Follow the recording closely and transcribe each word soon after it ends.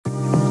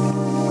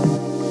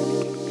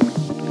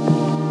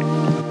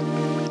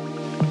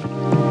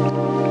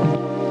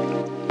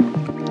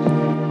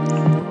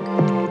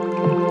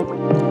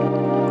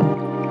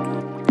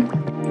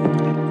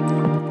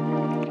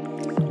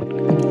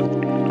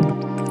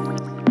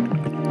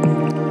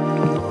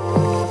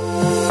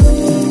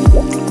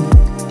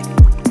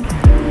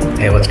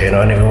Hey, what's going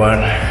on,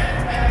 everyone?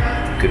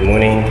 Good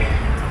morning.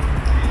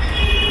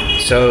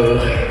 So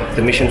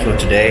the mission for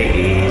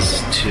today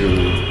is to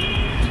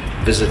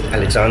visit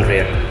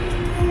Alexandria.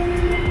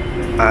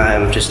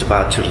 I'm just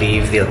about to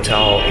leave the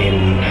hotel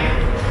in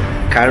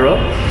Cairo.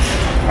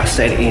 I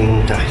stayed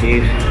in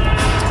Tahrir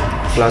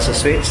Plaza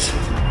Suites.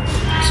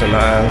 So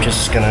now I'm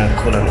just gonna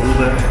call an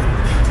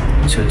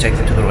Uber to take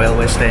me to the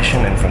railway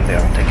station, and from there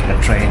I'm taking a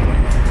train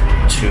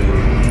to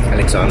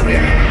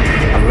Alexandria.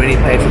 I've already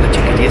paid for the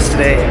ticket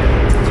yesterday,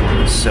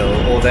 so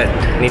all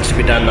that needs to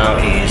be done now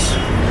is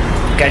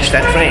catch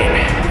that train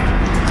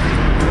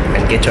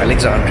and get to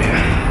Alexandria.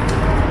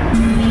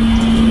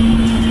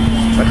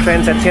 My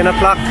train's at 10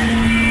 o'clock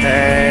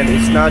and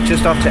it's now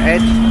just after 8,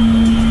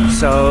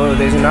 so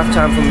there's enough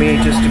time for me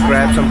just to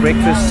grab some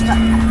breakfast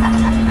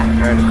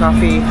and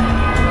coffee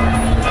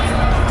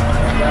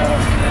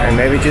and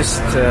maybe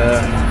just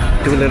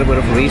do a little bit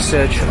of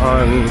research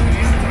on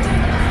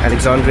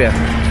Alexandria.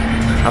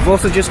 I've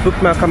also just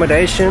booked my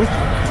accommodation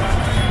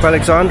for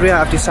Alexandria.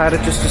 I've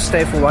decided just to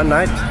stay for one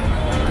night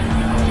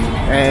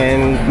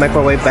and make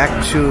my way back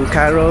to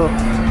Cairo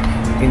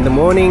in the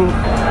morning.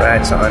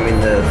 Right, so I'm in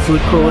the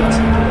food court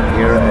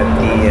here at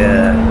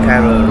the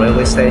Cairo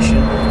railway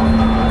station,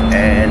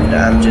 and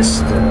I'm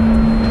just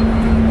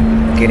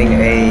getting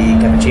a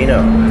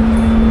cappuccino.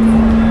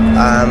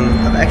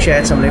 I've actually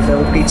had some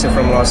leftover pizza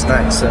from last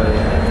night, so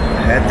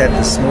I had that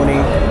this morning.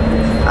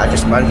 I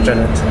just munched on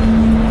it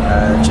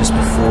just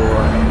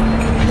before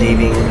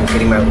leaving,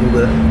 getting my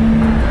Uber,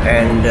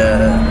 and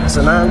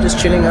so now I'm just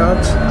chilling out.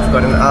 I've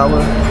got an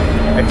hour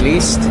at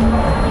least,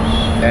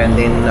 and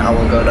then I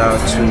will go down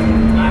to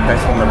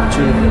platform number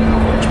 2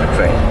 and catch my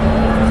train.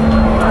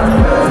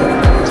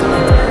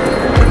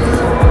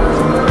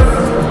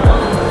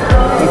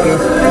 Thank you.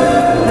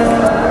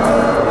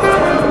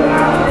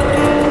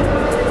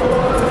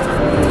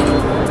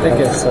 Thank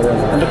you. Sorry.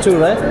 Number 2,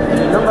 right?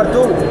 Number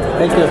 2.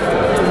 Thank you.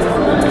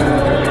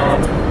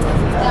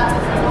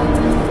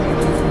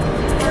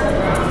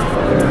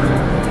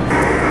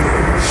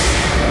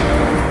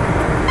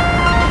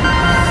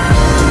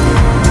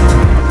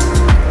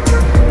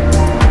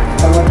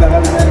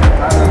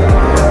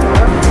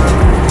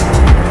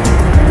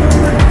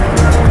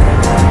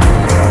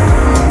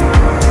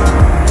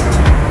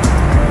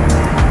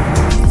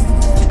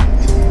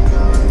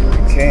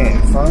 Okay,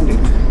 found it.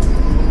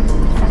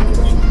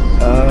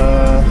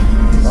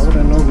 How would I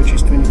know which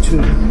is 22?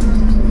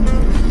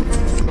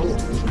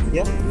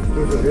 Yeah?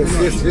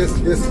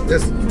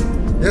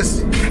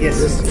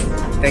 Yes.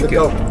 Thank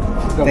you.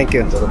 Thank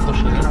you.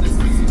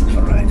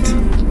 Alright.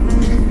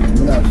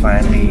 Now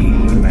finally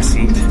in my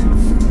seat.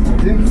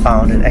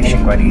 Found it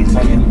actually quite easy.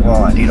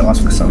 Well, I did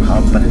ask for some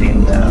help, but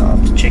then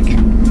after checking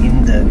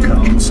in the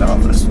coach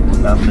itself, the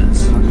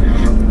numbers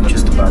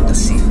just about the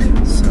seat.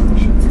 So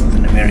the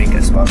numeric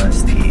as well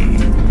as the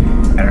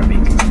Arabic.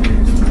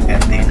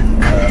 And then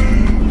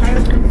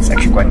it's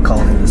actually quite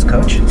cold in this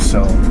coach,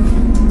 so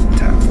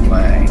time for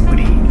my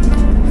hoodie.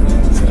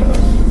 So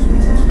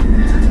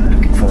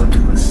looking forward to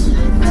this.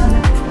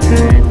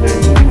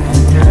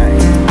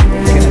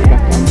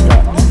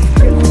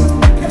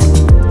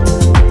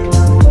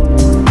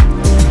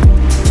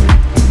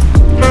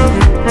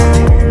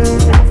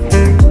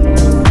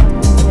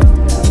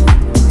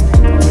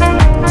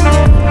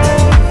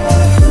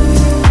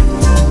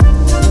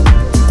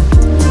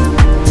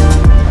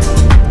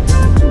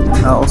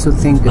 I also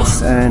think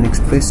it's an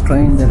express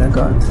train that I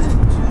got,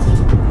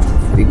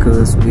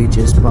 because we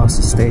just passed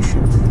the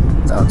station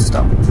without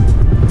stopping.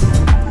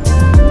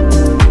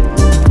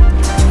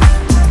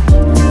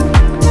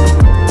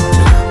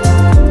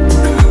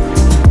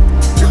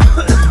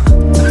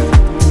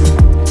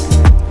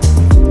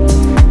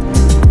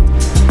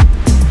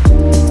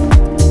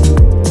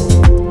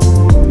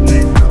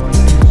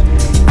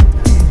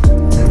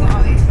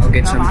 I'll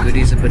get some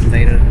goodies a bit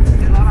later.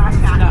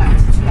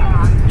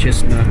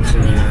 Just not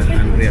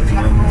hungry at the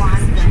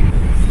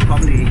moment.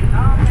 Probably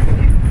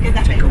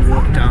take a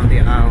walk down the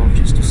aisle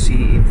just to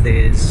see if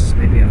there's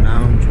maybe a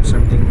lounge or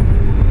something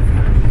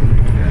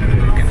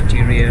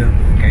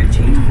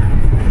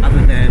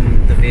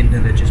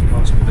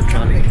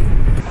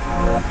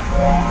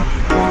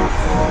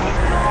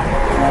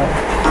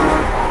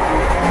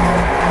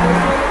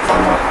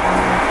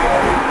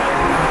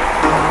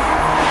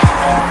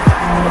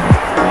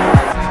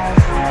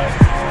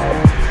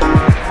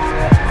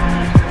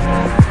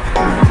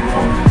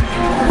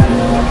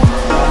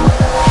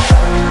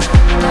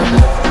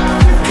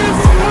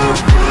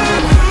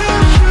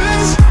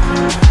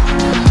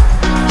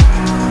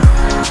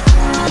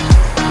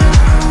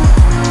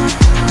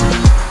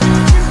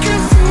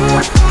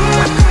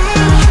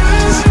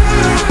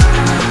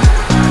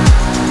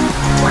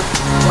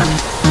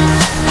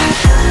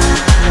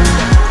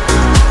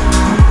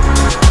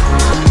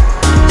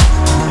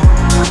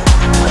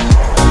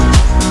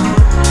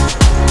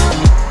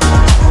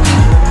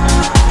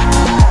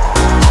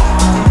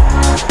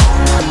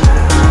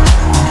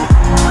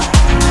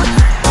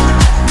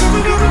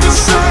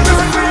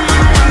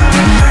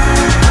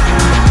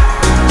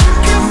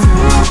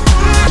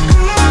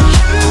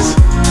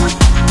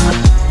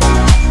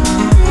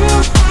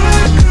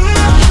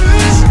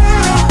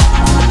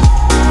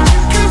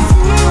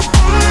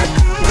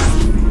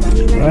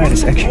Alright,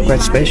 it's actually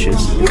quite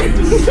spacious.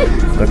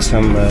 Got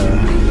some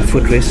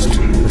footrest,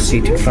 the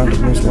seat in front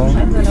of me as well.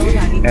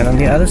 And on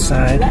the other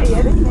side,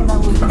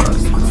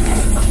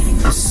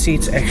 the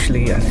seats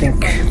actually, I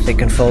think they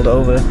can fold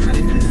over.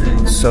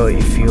 So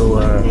if you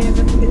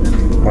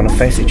want to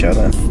face each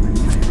other,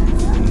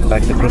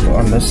 like the group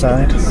on this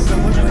side.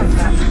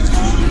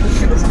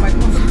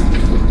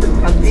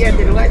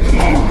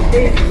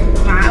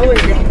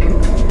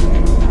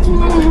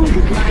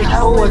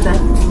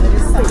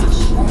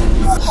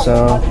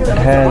 So it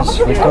has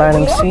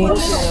reclining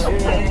seats,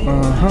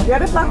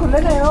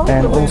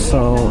 and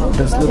also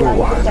this little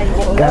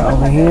guy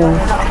over here.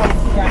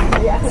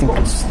 I think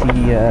it's the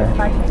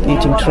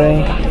eating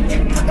tray.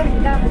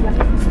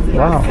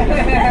 Wow,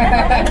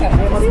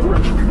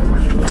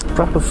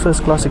 proper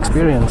first class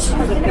experience.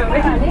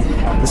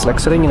 It's like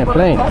sitting in a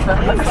plane.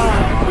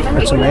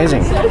 It's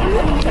amazing.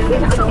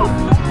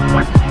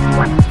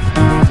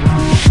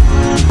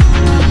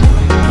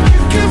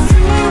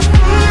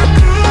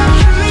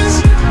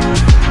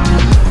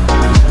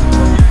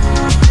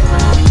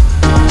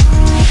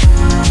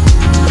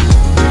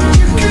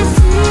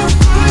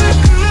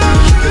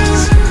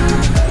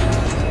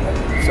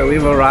 So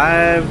we've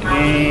arrived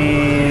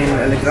in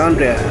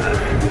Alexandria.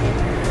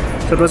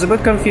 So it was a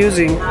bit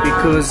confusing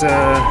because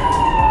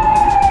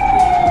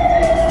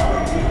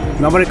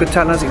nobody could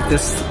tell us if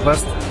this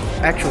was the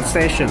actual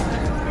station,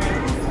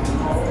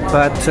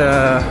 but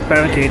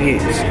apparently it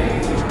is.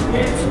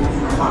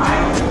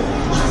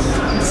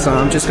 So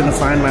I'm just gonna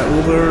find my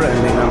Uber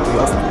and then I'll be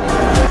off.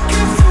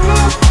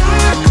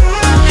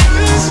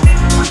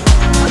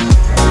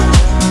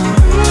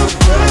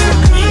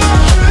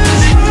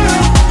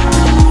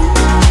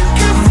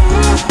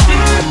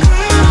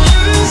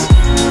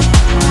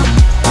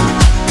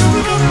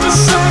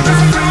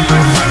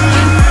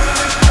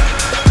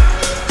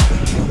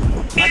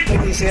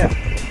 Here.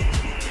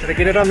 Should I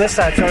get it on this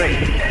side? Sorry.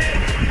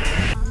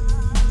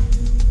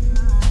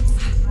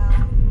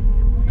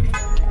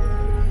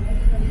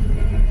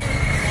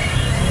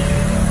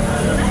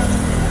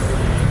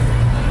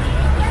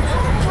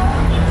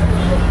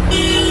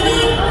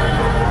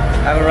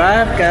 I've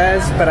arrived,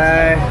 guys, but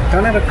I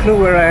don't have a clue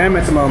where I am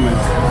at the moment.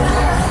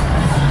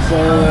 So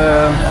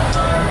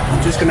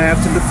I'm just gonna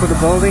have to look for the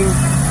building.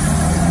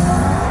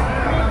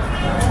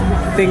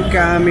 I think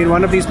I'm in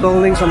one of these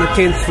buildings on the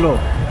 10th floor.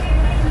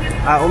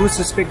 I almost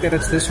suspect that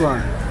it's this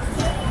one,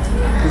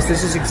 because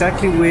this is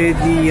exactly where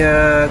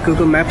the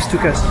Google Maps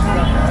took us.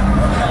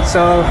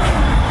 So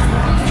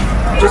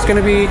I'm just going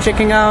to be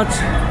checking out,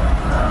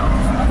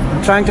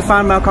 trying to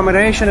find my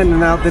accommodation, and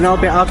then I'll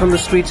be out on the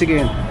streets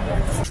again.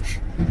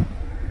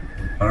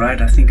 Alright,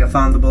 I think I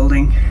found the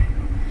building.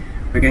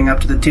 We're going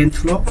up to the 10th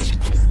floor.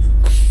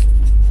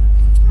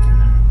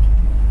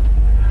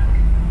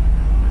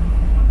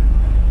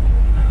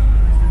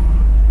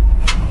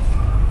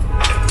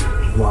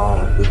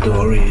 Wow, the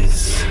door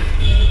is...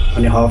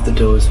 only half the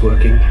door is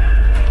working.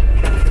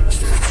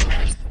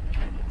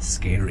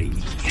 Scary.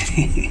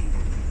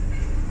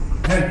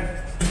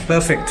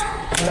 Perfect.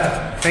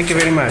 Thank you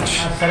very much.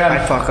 Hi,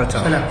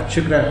 Hotel.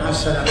 Shukran.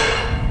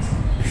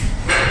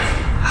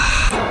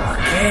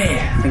 Okay,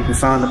 I think we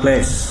found the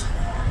place.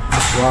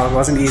 Wow, it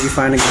wasn't easy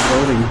finding the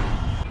building.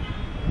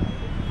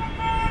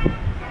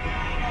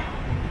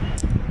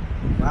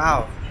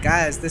 Wow,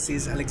 guys, this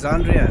is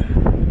Alexandria.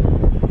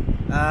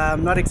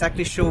 I'm not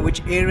exactly sure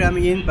which area I'm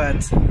in,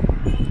 but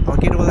I'll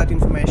get all that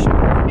information.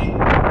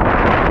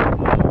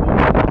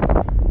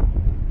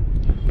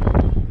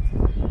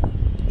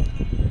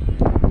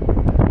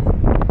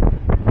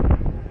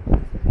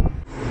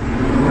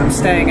 I'm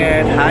staying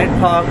at Hyde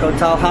Park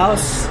Hotel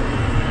House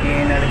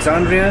in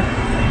Alexandria,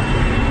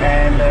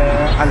 and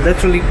I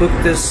literally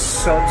booked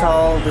this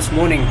hotel this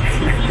morning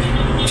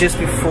just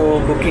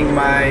before booking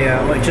my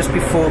just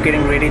before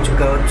getting ready to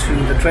go to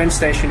the train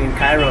station in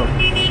Cairo.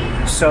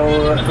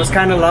 So it was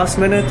kind of last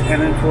minute,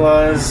 and it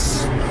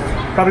was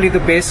probably the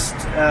best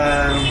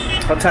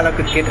hotel I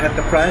could get at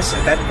that price.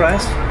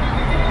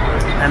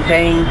 I'm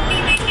paying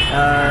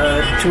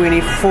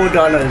 $24,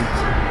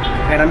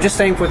 and I'm just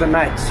staying for the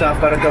night, so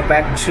I've got to go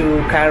back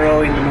to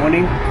Cairo in the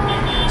morning.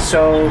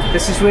 So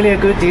this is really a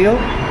good deal.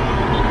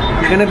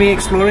 I'm going to be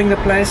exploring the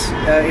place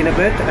in a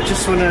bit. I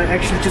just want to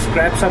actually just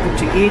grab something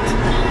to eat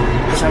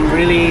because I'm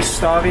really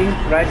starving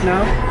right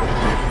now.